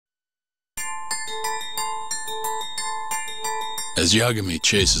As Yagami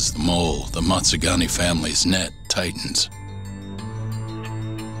chases the mole, the Matsugani family's net tightens.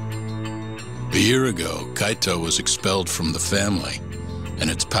 A year ago, Kaito was expelled from the family,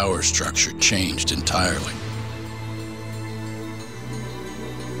 and its power structure changed entirely.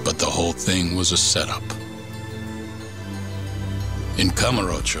 But the whole thing was a setup. In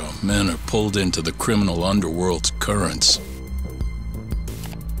Kamurocho, men are pulled into the criminal underworld's currents.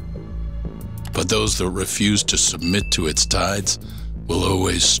 But those that refuse to submit to its tides will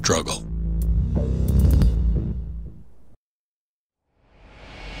always struggle.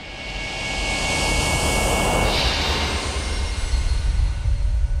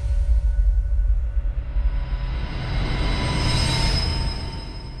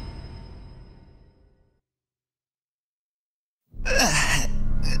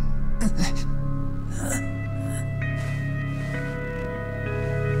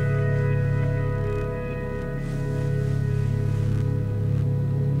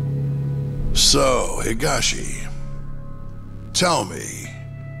 So, Higashi, tell me,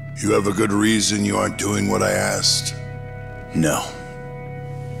 you have a good reason you aren't doing what I asked? No,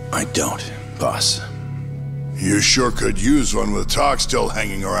 I don't, boss. You sure could use one with talk still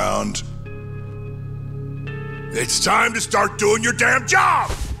hanging around. It's time to start doing your damn job!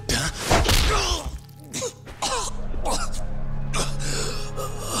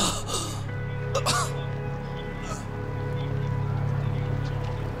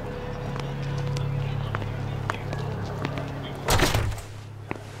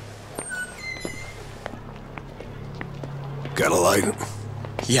 Got a light?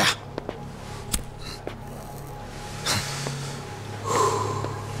 Yeah.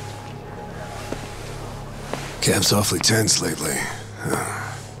 Cap's awfully tense lately.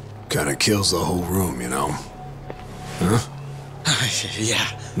 Kinda kills the whole room, you know? Huh? Yeah.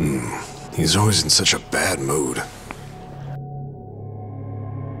 He's always in such a bad mood.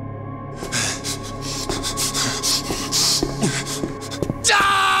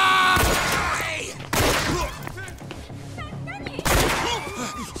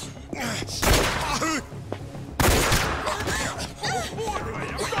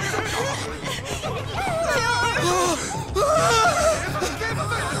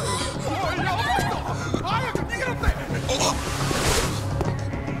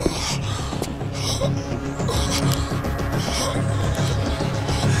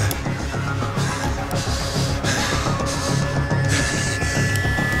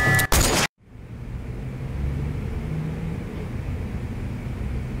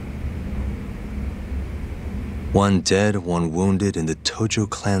 One dead, one wounded in the Tojo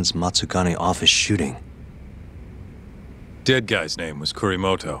clan's Matsugani office shooting. Dead guy's name was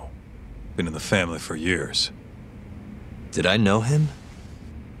Kurimoto. Been in the family for years. Did I know him?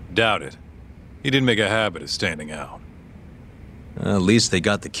 Doubt it. He didn't make a habit of standing out. At least they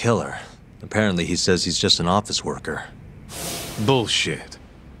got the killer. Apparently he says he's just an office worker. Bullshit.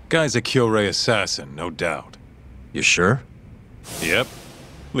 Guy's a Kyorei assassin, no doubt. You sure? Yep.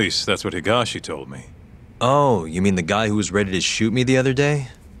 At least that's what Higashi told me. Oh, you mean the guy who was ready to shoot me the other day?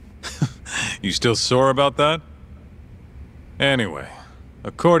 You still sore about that? Anyway,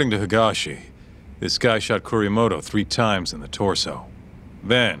 according to Higashi, this guy shot Kurimoto 3 times in the torso.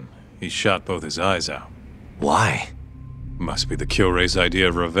 Then, he shot both his eyes out. Why? Must be the Kyorei's idea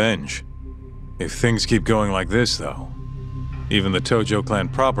of revenge. If things keep going like this, though, even the Tojo clan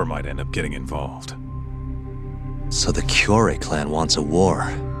proper might end up getting involved. So the Kyorei clan wants a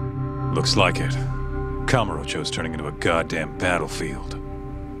war. Looks like it. Kamurocho's turning into a goddamn battlefield.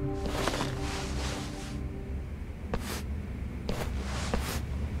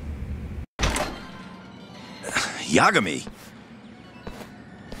 Yagami?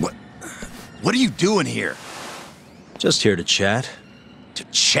 What are you doing here? Just here to chat. To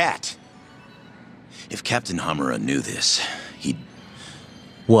chat? If Captain Hamura knew this, he'd...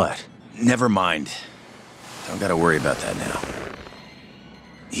 What? Never mind. Don't gotta worry about that now.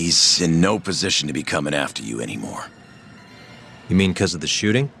 He's in no position to be coming after you anymore. You mean because of the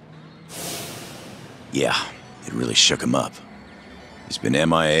shooting? Yeah, it really shook him up. He's been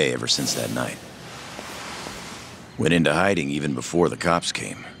MIA ever since that night. Went into hiding even before the cops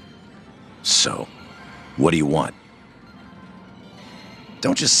came. So, what do you want?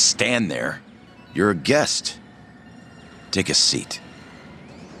 Don't just stand there. You're a guest. Take a seat.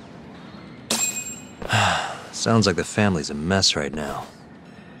 Sounds like the family's a mess right now.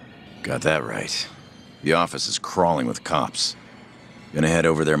 Got that right. The office is crawling with cops. Gonna head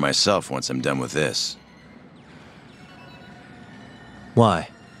over there myself once I'm done with this. Why?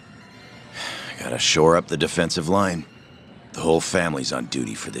 Gotta shore up the defensive line. The whole family's on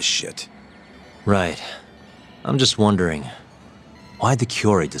duty for this shit. Right. I'm just wondering, Why'd the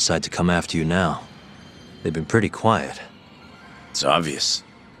Kyori decide to come after you now? They've been pretty quiet. It's obvious.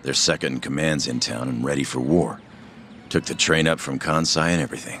 Their second in command's in town and ready for war. Took the train up from Kansai and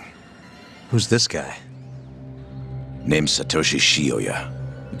everything. Who's this guy? Name's Satoshi Shioya.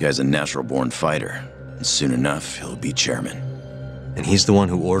 The guy's a natural-born fighter, and soon enough, he'll be chairman. And he's the one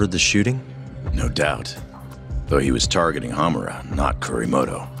who ordered the shooting? No doubt. Though he was targeting Hamura, not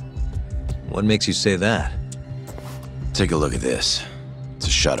Kurimoto. What makes you say that? Take a look at this. It's a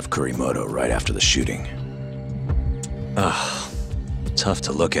shot of Kurimoto right after the shooting. Ugh, tough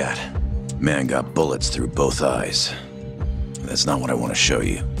to look at. Man got bullets through both eyes. That's not what I want to show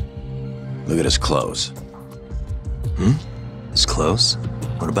you. Look at his clothes. His clothes?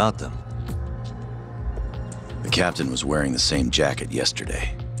 What about them? The captain was wearing the same jacket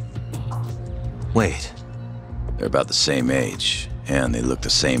yesterday. Wait. They're about the same age, and they look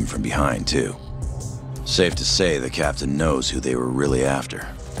the same from behind, too. Safe to say the captain knows who they were really after.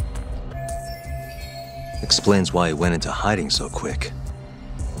 Explains why he went into hiding so quick.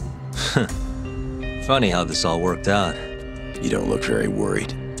 Funny how this all worked out. You don't look very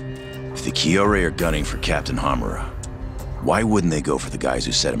worried. If the Kyori are gunning for Captain Hamura, why wouldn't they go for the guys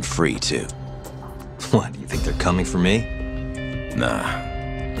who set him free, too? What, do you think they're coming for me? Nah.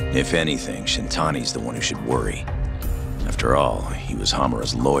 If anything, Shintani's the one who should worry. After all, he was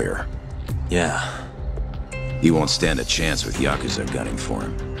Hamura's lawyer. Yeah. He won't stand a chance with Yakuza gunning for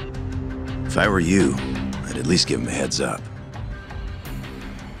him. If I were you, I'd at least give him a heads up.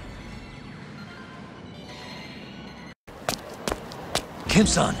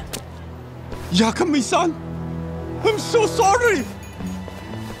 Kim-san! Yagami-san! I'm so sorry!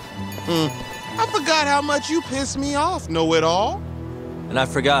 I forgot how much you pissed me off, know-it-all. And I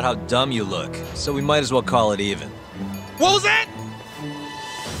forgot how dumb you look, so we might as well call it even. What was that?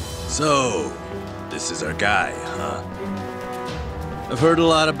 So, this is our guy, huh? I've heard a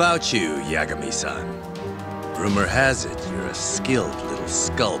lot about you, Yagami-san. Rumor has it you're a skilled little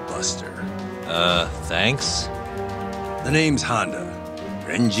skull-buster. Thanks? The name's Honda.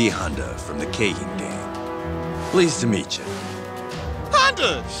 Renji Honda from the Keihin gang. Pleased to meet you.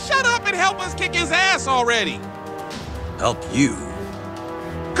 Honda, shut up and help us kick his ass already! Help you?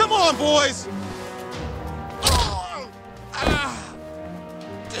 Come on, boys!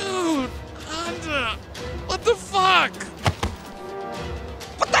 Dude, Honda, what the fuck?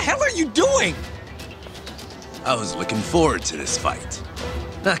 What the hell are you doing? I was looking forward to this fight.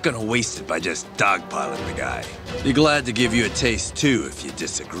 Not gonna waste it by just dogpiling the guy. Be glad to give you a taste too if you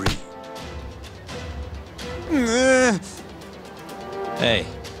disagree. Hey,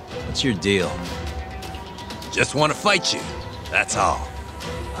 what's your deal? Just want to fight you, that's all.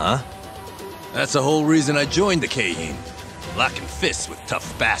 Huh? That's the whole reason I joined the Keihin. Locking fists with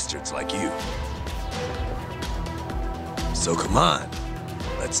tough bastards like you. So come on,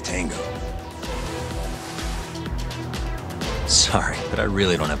 let's tango. Sorry, but I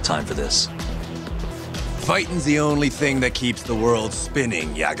really don't have time for this. Fighting's the only thing that keeps the world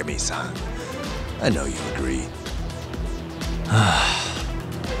spinning, Yagami-san. I know you agree.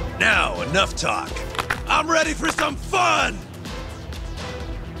 Now, enough talk. I'm ready for some fun!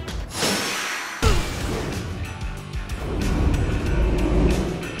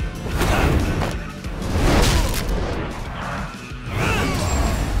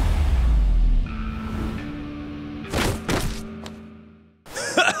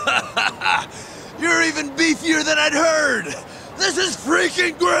 You're even beefier than I'd heard! This is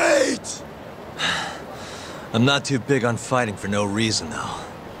freaking great! I'm not too big on fighting for no reason, though.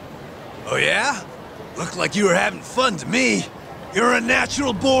 Oh yeah? Looked like you were having fun to me. You're a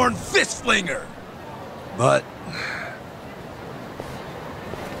natural-born fist-flinger. But...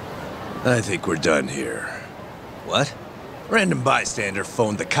 I think we're done here. What? Random bystander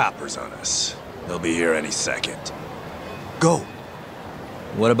phoned the coppers on us. They'll be here any second. Go.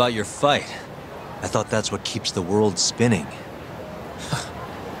 What about your fight? I thought that's what keeps the world spinning.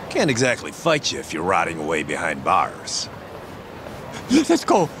 Can't exactly fight you if you're rotting away behind bars. Let's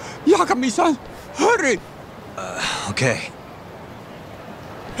go! Yagami-san, hurry! Okay.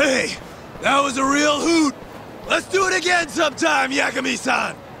 Hey, that was a real hoot! Let's do it again sometime,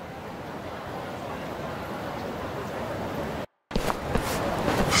 Yagami-san!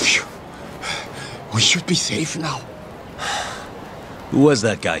 Phew. We should be safe now. Who was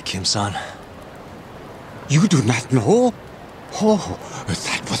that guy, Kim-san? You do not know? Oh,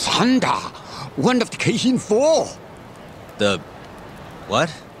 that was Honda, one of the Keihin 4. The...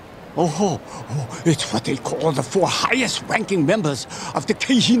 what? Oh, it's what they call the 4 highest-ranking members of the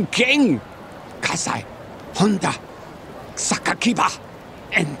Keihin gang. Kasai, Honda, Sakakiba,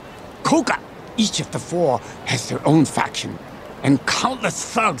 and Koga. Each of the 4 has their own faction. and countless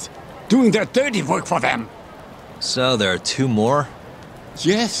thugs doing their dirty work for them. So there are 2 more?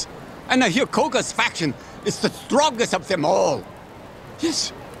 Yes, and I hear Koga's faction is the strongest of them all.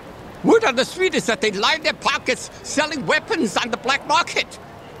 Yes, word on the street is that they line their pockets selling weapons on the black market.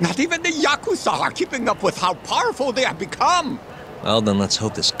 Not even the Yakuza are keeping up with how powerful they have become. Well, then let's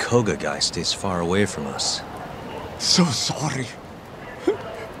hope this Koga guy stays far away from us. So sorry.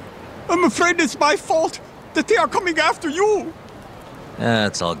 I'm afraid it's my fault that they are coming after you.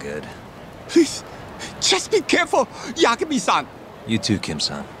 It's all good. Please, just be careful, Yagami-san. You too,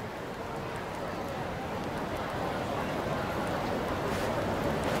 Kim-san.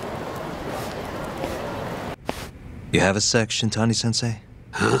 You have a sec, Shintani-sensei?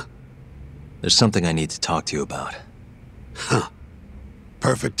 Huh? There's something I need to talk to you about. Huh.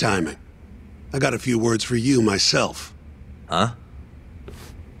 Perfect timing. I got a few words for you myself. Huh?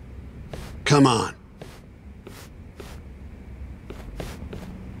 Come on.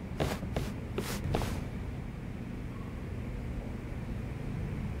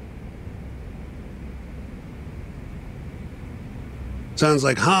 Sounds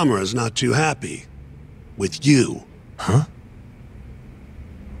like Hamura's not too happy. With you. Huh?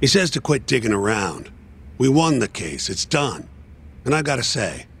 He says to quit digging around. We won the case, it's done. And I gotta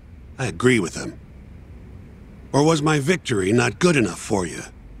say, I agree with him. Or was my victory not good enough for you?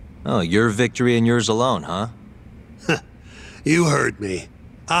 Oh, your victory and yours alone, huh? You heard me.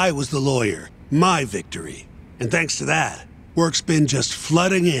 I was the lawyer. My victory. And thanks to that, work's been just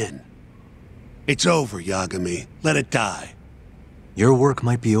flooding in. It's over, Yagami. Let it die. Your work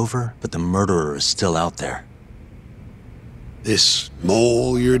might be over, but the murderer is still out there. This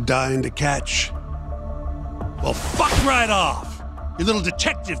mole you're dying to catch? Well, fuck right off! Your little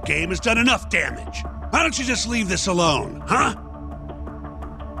detective game has done enough damage. Why don't you just leave this alone, huh?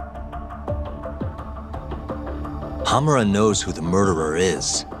 Hamura knows who the murderer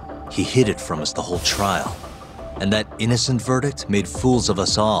is. He hid it from us the whole trial. And that innocent verdict made fools of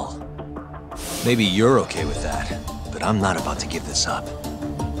us all. Maybe you're okay with that, but I'm not about to give this up.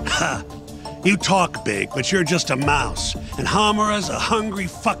 Ha! You talk big, but you're just a mouse, and Hamura's a hungry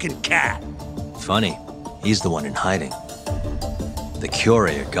fucking cat. Funny, he's the one in hiding. The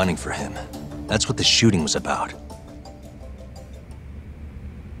Kyorei are gunning for him. That's what the shooting was about.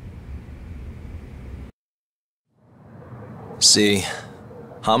 See,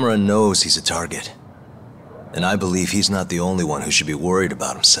 Hamura knows he's a target. And I believe he's not the only one who should be worried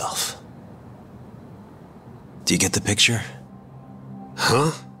about himself. Do you get the picture?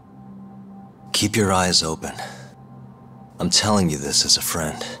 Huh? Keep your eyes open. I'm telling you this as a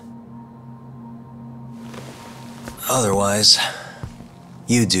friend. Otherwise,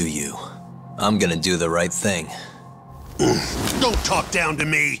 you do you. I'm gonna do the right thing. Don't talk down to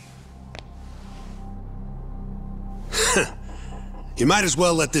me! You might as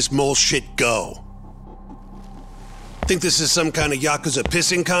well let this mole shit go. Think this is some kind of Yakuza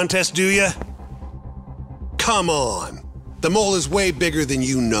pissing contest, do ya? Come on. The mole is way bigger than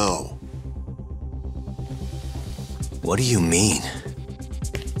you know. What do you mean?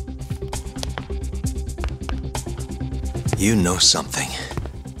 You know something.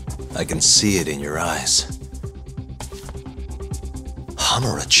 I can see it in your eyes.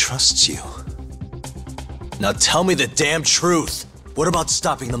 Hamura trusts you. Now tell me the damn truth. What about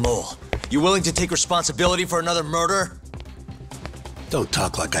stopping the mole? You willing to take responsibility for another murder? Don't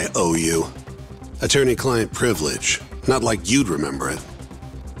talk like I owe you. Attorney-client privilege. Not like you'd remember it.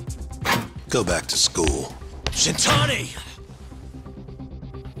 Go back to school. Shintani!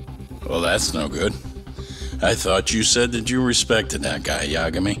 Well, that's no good. I thought you said that you respected that guy,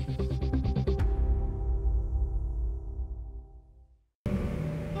 Yagami.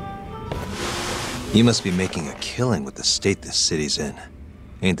 You must be making a killing with the state this city's in.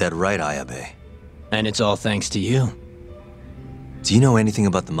 Ain't that right, Ayabe? And it's all thanks to you. Do you know anything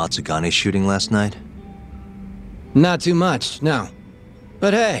about the Matsugane shooting last night? Not too much, no.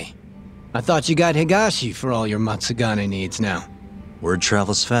 But hey, I thought you got Higashi for all your Matsugane needs now. Word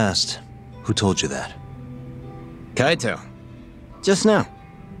travels fast. Who told you that? Kaito. Just now.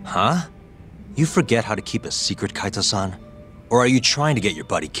 Huh? You forget how to keep a secret, Kaito-san? Or are you trying to get your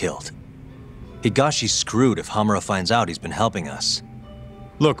buddy killed? Higashi's screwed if Hamura finds out he's been helping us.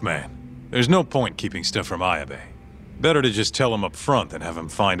 Look, man, there's no point keeping stuff from Ayabe. Better to just tell him up front than have him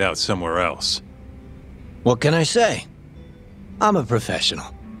find out somewhere else. What can I say? I'm a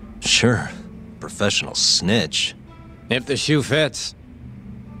professional. Sure. Professional snitch. If the shoe fits.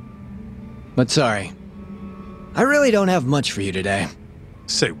 But sorry. I really don't have much for you today.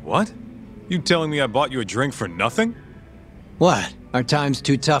 Say what? You telling me I bought you a drink for nothing? What? Are times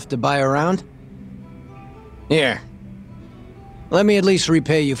too tough to buy around? Here. Let me at least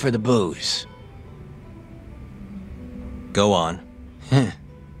repay you for the booze. Go on.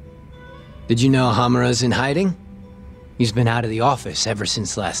 Did you know Hamura's in hiding? He's been out of the office ever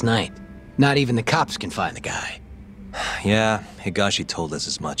since last night. Not even the cops can find the guy. Yeah, Higashi told us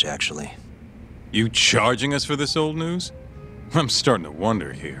as much, actually. You charging us for this old news? I'm starting to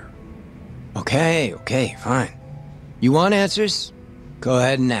wonder here. Okay, fine. You want answers? Go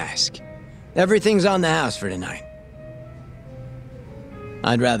ahead and ask. Everything's on the house for tonight.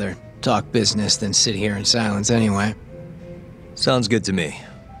 I'd rather talk business than sit here in silence anyway. Sounds good to me.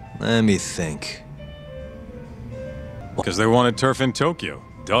 Let me think. Because they wanted turf in Tokyo.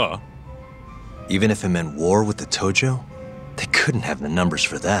 Duh. Even if it meant war with the Tojo? They couldn't have the numbers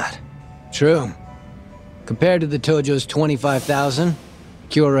for that. True. Compared to the Tojo's 25,000,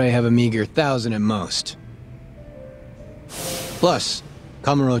 Kyorei have a meager 1,000 at most. Plus,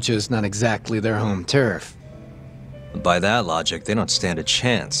 Kamurocho is not exactly their home turf. By that logic, they don't stand a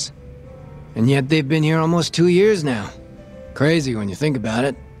chance. And yet they've been here almost 2 years now. Crazy when you think about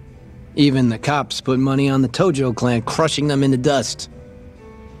it. Even the cops put money on the Tojo clan crushing them into dust.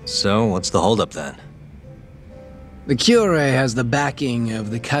 So, what's the holdup then? The Kyorei has the backing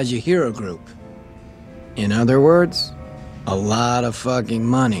of the Kajihiro group. In other words, a lot of fucking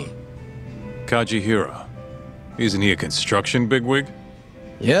money. Kajihira. Isn't he a construction bigwig?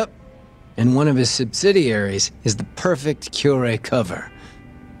 Yep. And one of his subsidiaries is the perfect Kyorei cover.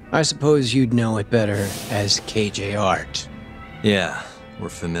 I suppose you'd know it better as KJ Art. Yeah, we're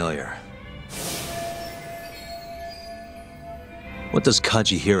familiar. What does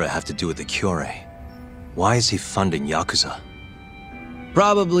Kajihira have to do with the Kyorei? Why is he funding Yakuza?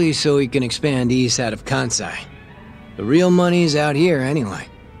 Probably so he can expand east out of Kansai. The real money's out here anyway.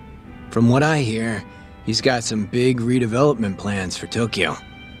 From what I hear, he's got some big redevelopment plans for Tokyo.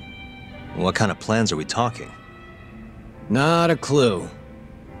 What kind of plans are we talking? Not a clue.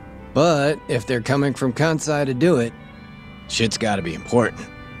 But if they're coming from Kansai to do it, shit's gotta be important.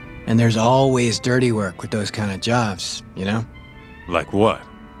 And there's always dirty work with those kind of jobs, you know? Like what?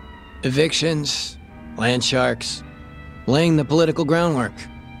 Evictions, land sharks, laying the political groundwork.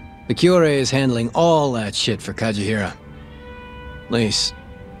 The Kyorei is handling all that shit for Kajihira. At least,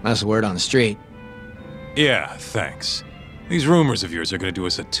 that's the word on the street. Yeah, thanks. These rumors of yours are gonna do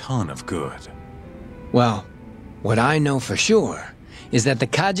us a ton of good. Well, what I know for sure is that the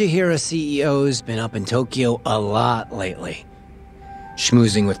Kajihira CEO's been up in Tokyo a lot lately.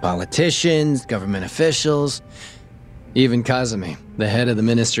 Schmoozing with politicians, government officials, even Kazumi, the head of the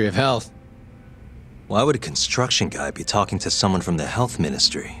Ministry of Health. Why would a construction guy be talking to someone from the health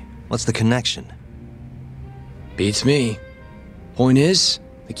ministry? What's the connection? Beats me. Point is,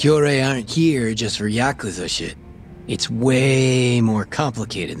 the Kyorei aren't here just for Yakuza shit. It's way more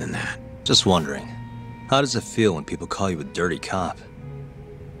complicated than that. Just wondering, how does it feel when people call you a dirty cop?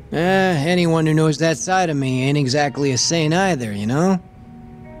 Anyone who knows that side of me ain't exactly a saint either, you know?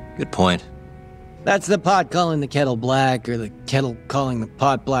 Good point. That's the pot calling the kettle black, or the kettle calling the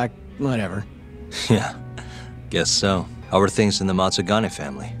pot black, whatever. Yeah, guess so. How are things in the Matsugane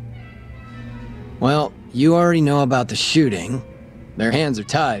family? Well, you already know about the shooting. Their hands are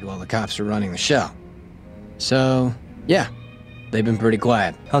tied while the cops are running the show. So, yeah, they've been pretty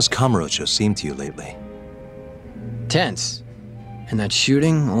quiet. How's Kamurocho seemed to you lately? Tense. And that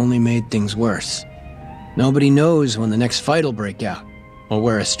shooting only made things worse. Nobody knows when the next fight'll break out, or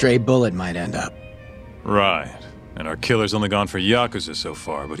where a stray bullet might end up. Right. And our killer's only gone for Yakuza so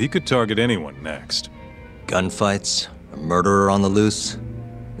far, but he could target anyone next. Gunfights? A murderer on the loose?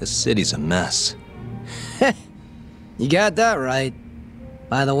 This city's a mess. You got that right.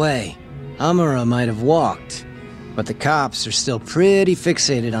 By the way, Hamura might have walked, but the cops are still pretty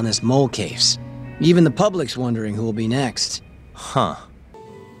fixated on this mole case. Even the public's wondering who will be next. Huh.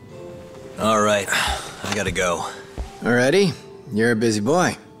 All right, I gotta go. Already? You're a busy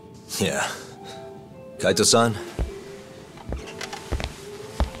boy. Yeah. Kaito-san?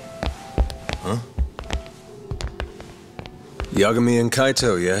 Huh? Yagami and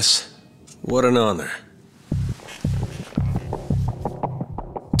Kaito, yes? What an honor.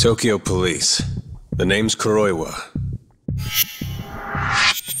 Tokyo Police. The name's Kuroiwa.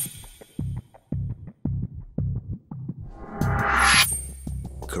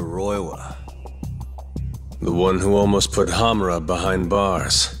 Kuroiwa. The one who almost put Hamura behind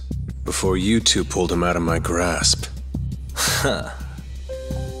bars, before you two pulled him out of my grasp. Huh.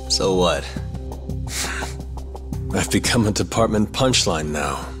 So what? I've become a department punchline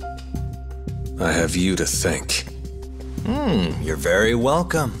now. I have you to thank. You're very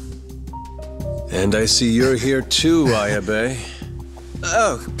welcome. And I see you're here too, Ayabe.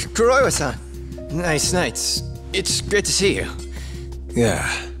 Oh, Kuroiwa-san. Nice. It's great to see you. Yeah.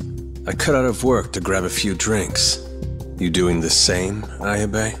 I cut out of work to grab a few drinks. You doing the same,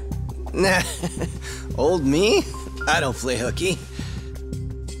 Ayabe? Nah. Old me? I don't play hooky.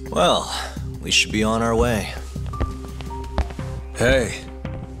 Well, we should be on our way. Hey.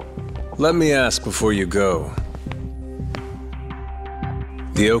 Let me ask before you go.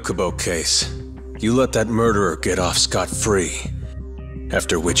 The Okubo case. You let that murderer get off scot-free.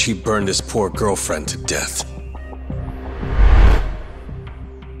 After which he burned his poor girlfriend to death.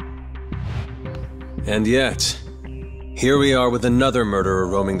 And yet, here we are with another murderer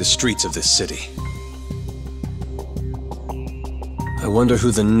roaming the streets of this city. I wonder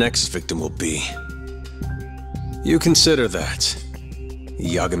who the next victim will be. You consider that,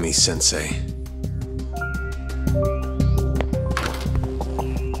 Yagami-sensei.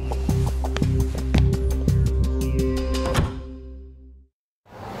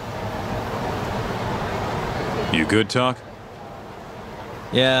 You good, Talk?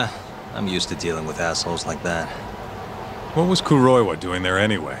 Yeah, I'm used to dealing with assholes like that. What was Kuroiwa doing there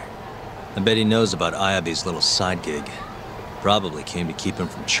anyway? I bet he knows about Ayabe's little side gig. Probably came to keep him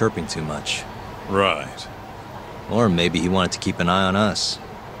from chirping too much. Right. Or maybe he wanted to keep an eye on us.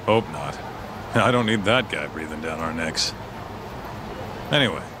 Hope not. I don't need that guy breathing down our necks.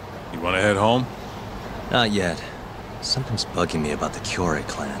 Anyway, you want to head home? Not yet. Something's bugging me about the Kyorei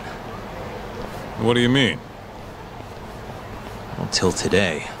clan. What do you mean? Until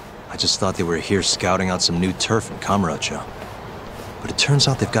today, I just thought they were here scouting out some new turf in Kamurocho. But it turns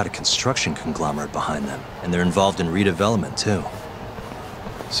out they've got a construction conglomerate behind them, and they're involved in redevelopment too.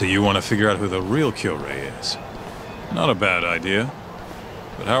 So you want to figure out who the real Kyorei is? Not a bad idea.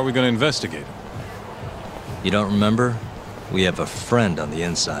 But how are we going to investigate him? You don't remember? We have a friend on the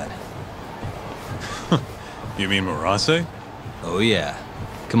inside. You mean Murase? Oh yeah.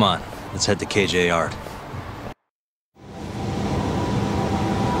 Come on, let's head to KJ Art.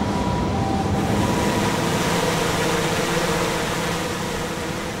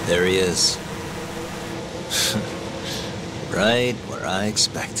 There he is. Right where I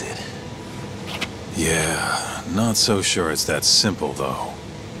expected. Yeah, not so sure it's that simple, though.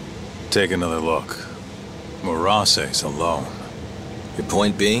 Take another look. Murase's alone. Your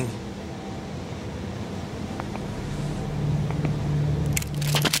point being?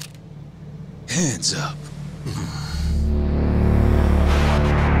 Hands up.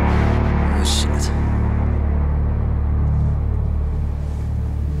 Oh, shit.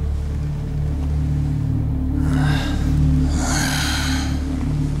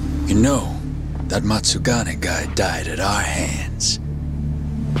 You know, that Matsugane guy died at our hands.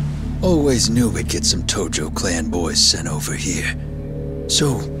 Always knew we'd get some Tojo clan boys sent over here.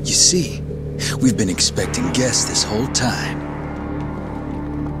 So, you see, we've been expecting guests this whole time.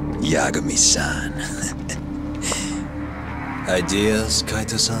 Yagami-san. Ideas,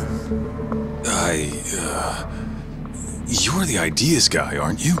 Kaito-san? You're the ideas guy,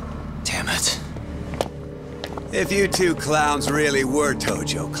 aren't you? Damn it. If you two clowns really were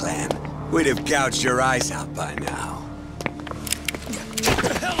Tojo clan, we'd have gouged your eyes out by now.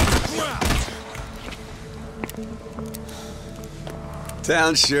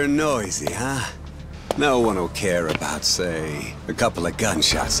 Town's sure noisy, huh? No one will care about, say, a couple of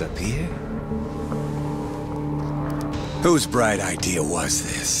gunshots up here. Whose bright idea was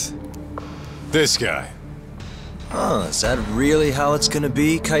this? This guy. Oh, is that really how it's gonna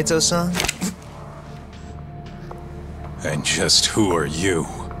be, Kaito-san? And just who are you?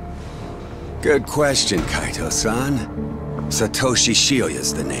 Good question, Kaito-san. Satoshi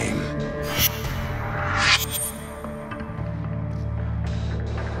Shioya's the name.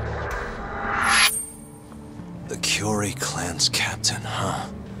 The Kyorei clan's captain, huh?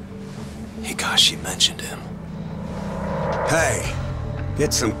 Higashi mentioned him. Hey,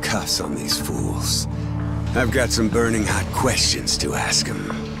 get some cuffs on these fools. I've got some burning hot questions to ask them.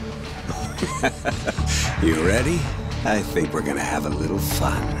 You ready? I think we're gonna have a little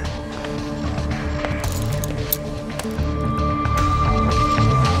fun.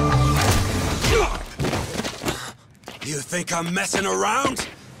 You think I'm messing around?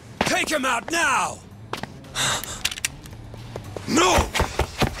 Take him out now! No!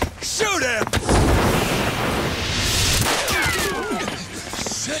 Shoot him!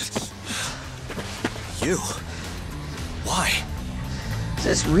 Shit! You? Why? Is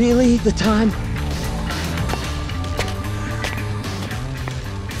this really the time?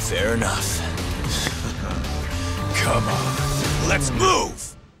 Fair enough. Come on. Let's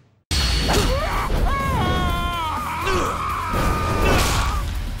move!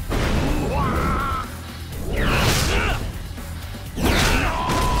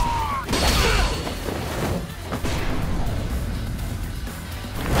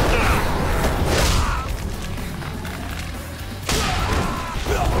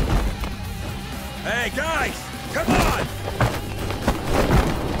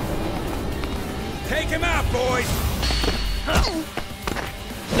 Take him out, boys!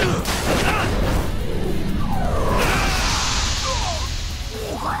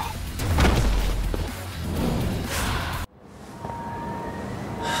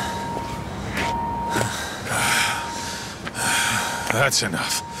 That's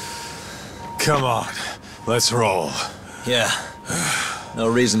enough. Come on, let's roll. Yeah. No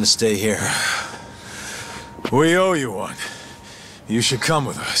reason to stay here. We owe you one. You should come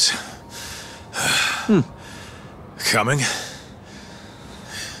with us. Coming?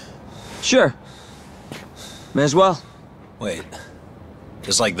 Sure. May as well. Wait.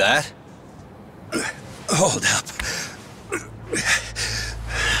 Just like that? Hold up.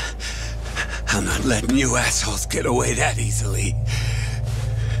 I'm not letting you assholes get away that easily.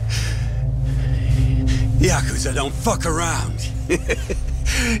 Yakuza don't fuck around.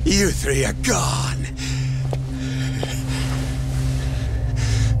 You three are gone.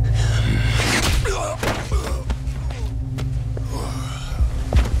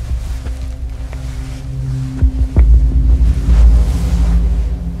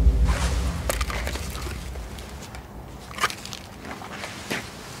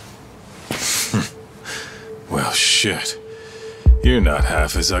 Well, shit. You're not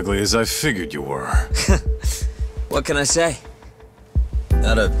half as ugly as I figured you were. What can I say?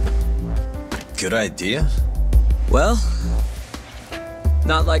 Not a good idea? Well,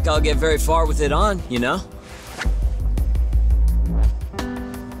 not like I'll get very far with it on, you know?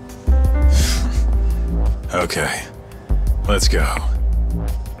 Okay, let's go.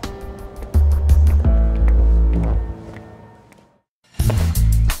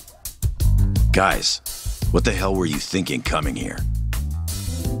 Guys, what the hell were you thinking coming here?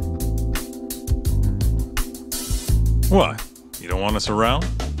 What? You don't want us around?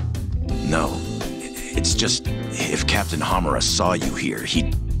 No. It's just, if Captain Hamura saw you here,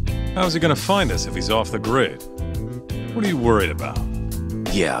 he'd... How's he gonna find us if he's off the grid? What are you worried about?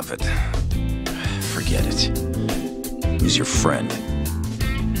 Yeah, but... forget it. He's your friend.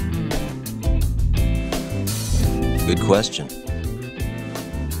 Good question.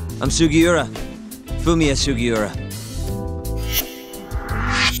 I'm Sugiura. Fumiya Sugiura.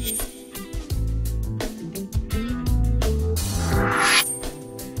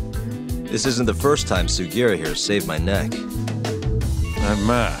 This isn't the first time Sugiura here saved my neck. That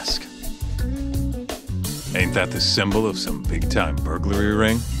mask. Ain't that the symbol of some big-time burglary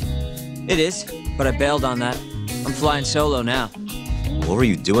ring? It is, but I bailed on that. I'm flying solo now. What were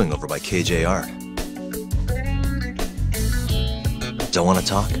you doing over by KJ Art? Don't want to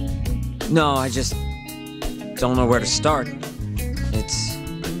talk? No, I just don't know where to start. It's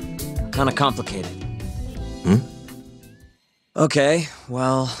kind of complicated. Okay,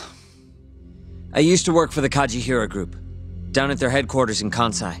 well... I used to work for the Kajihira Group, down at their headquarters in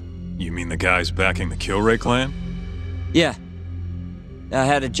Kansai. You mean the guys backing the Killray clan? Yeah. I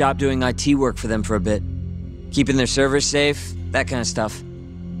had a job doing IT work for them for a bit. Keeping their servers safe, that kind of stuff.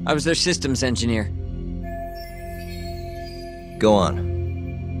 I was their systems engineer. Go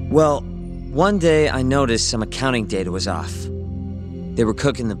on. Well, one day I noticed some accounting data was off. They were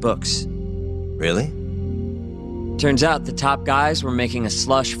cooking the books. Really? Turns out the top guys were making a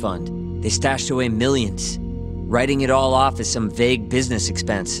slush fund. They stashed away millions, writing it all off as some vague business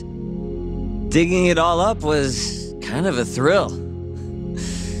expense. Digging it all up was kind of a thrill.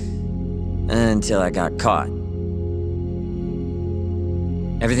 Until I got caught.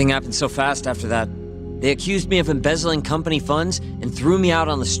 Everything happened so fast after that. They accused me of embezzling company funds and threw me out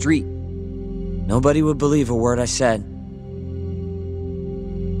on the street. Nobody would believe a word I said.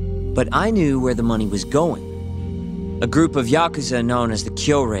 But I knew where the money was going. A group of Yakuza known as the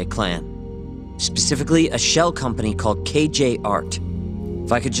Killray clan. Specifically, a shell company called KJ Art.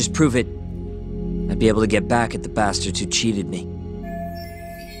 If I could just prove it, I'd be able to get back at the bastards who cheated me.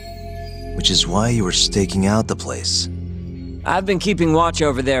 Which is why you were staking out the place. I've been keeping watch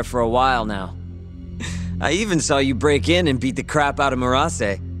over there for a while now. I even saw you break in and beat the crap out of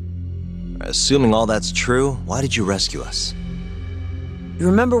Murase. Assuming all that's true, why did you rescue us? You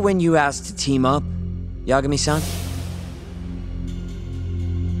remember when you asked to team up, Yagami-san?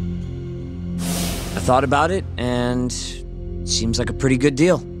 I thought about it, and it seems like a pretty good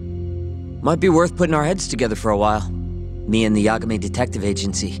deal. Might be worth putting our heads together for a while. Me and the Yagami Detective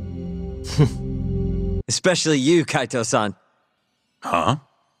Agency. Especially you, Kaito-san. Huh?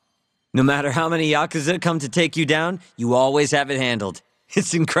 No matter how many Yakuza come to take you down, you always have it handled.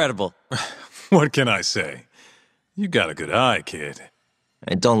 It's incredible. What can I say? You got a good eye, kid.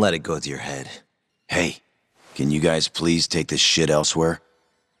 And don't let it go to your head. Hey, can you guys please take this shit elsewhere?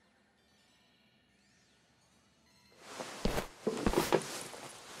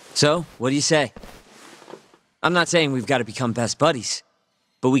 So, what do you say? I'm not saying we've got to become best buddies,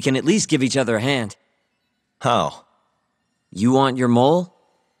 but we can at least give each other a hand. How? You want your mole?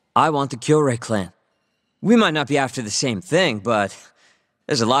 I want the Kyorei clan. We might not be after the same thing, but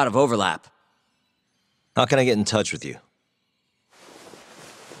there's a lot of overlap. How can I get in touch with you?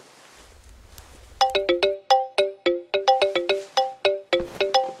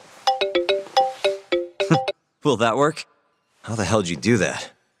 Will that work? How the hell'd you do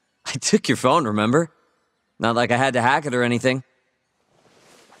that? I took your phone, remember? Not like I had to hack it or anything.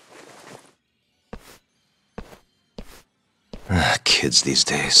 Kids these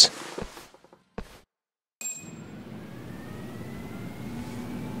days.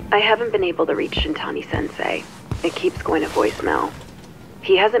 I haven't been able to reach Shintani-sensei. It keeps going to voicemail.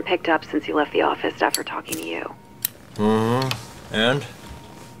 He hasn't picked up since he left the office after talking to you. Mm-hmm. And?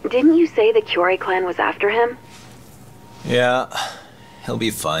 Didn't you say the Kyorei clan was after him? Yeah, he'll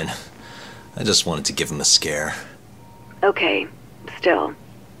be fine. I just wanted to give him a scare. Okay, still.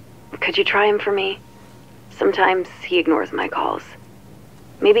 Could you try him for me? Sometimes he ignores my calls.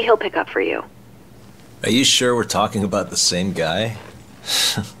 Maybe he'll pick up for you. Are you sure we're talking about the same guy?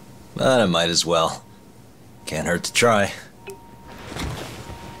 But I might as well. Can't hurt to try.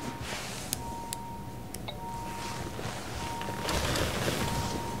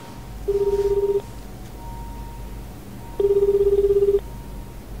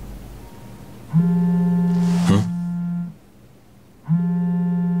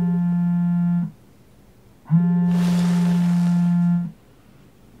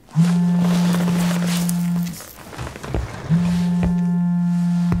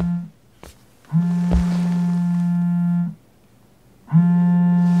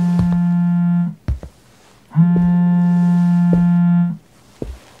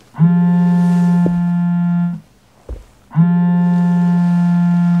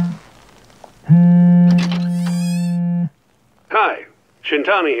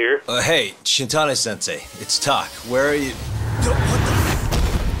 Shintani here. Hey, Shintani-sensei, it's Tak. Where are you?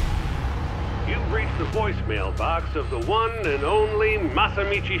 You've reached the voicemail box of the one and only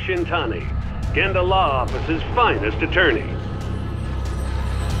Masamichi Shintani, Genda Law Office's finest attorney.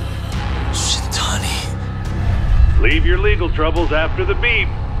 Shintani. Leave your legal troubles after the beep.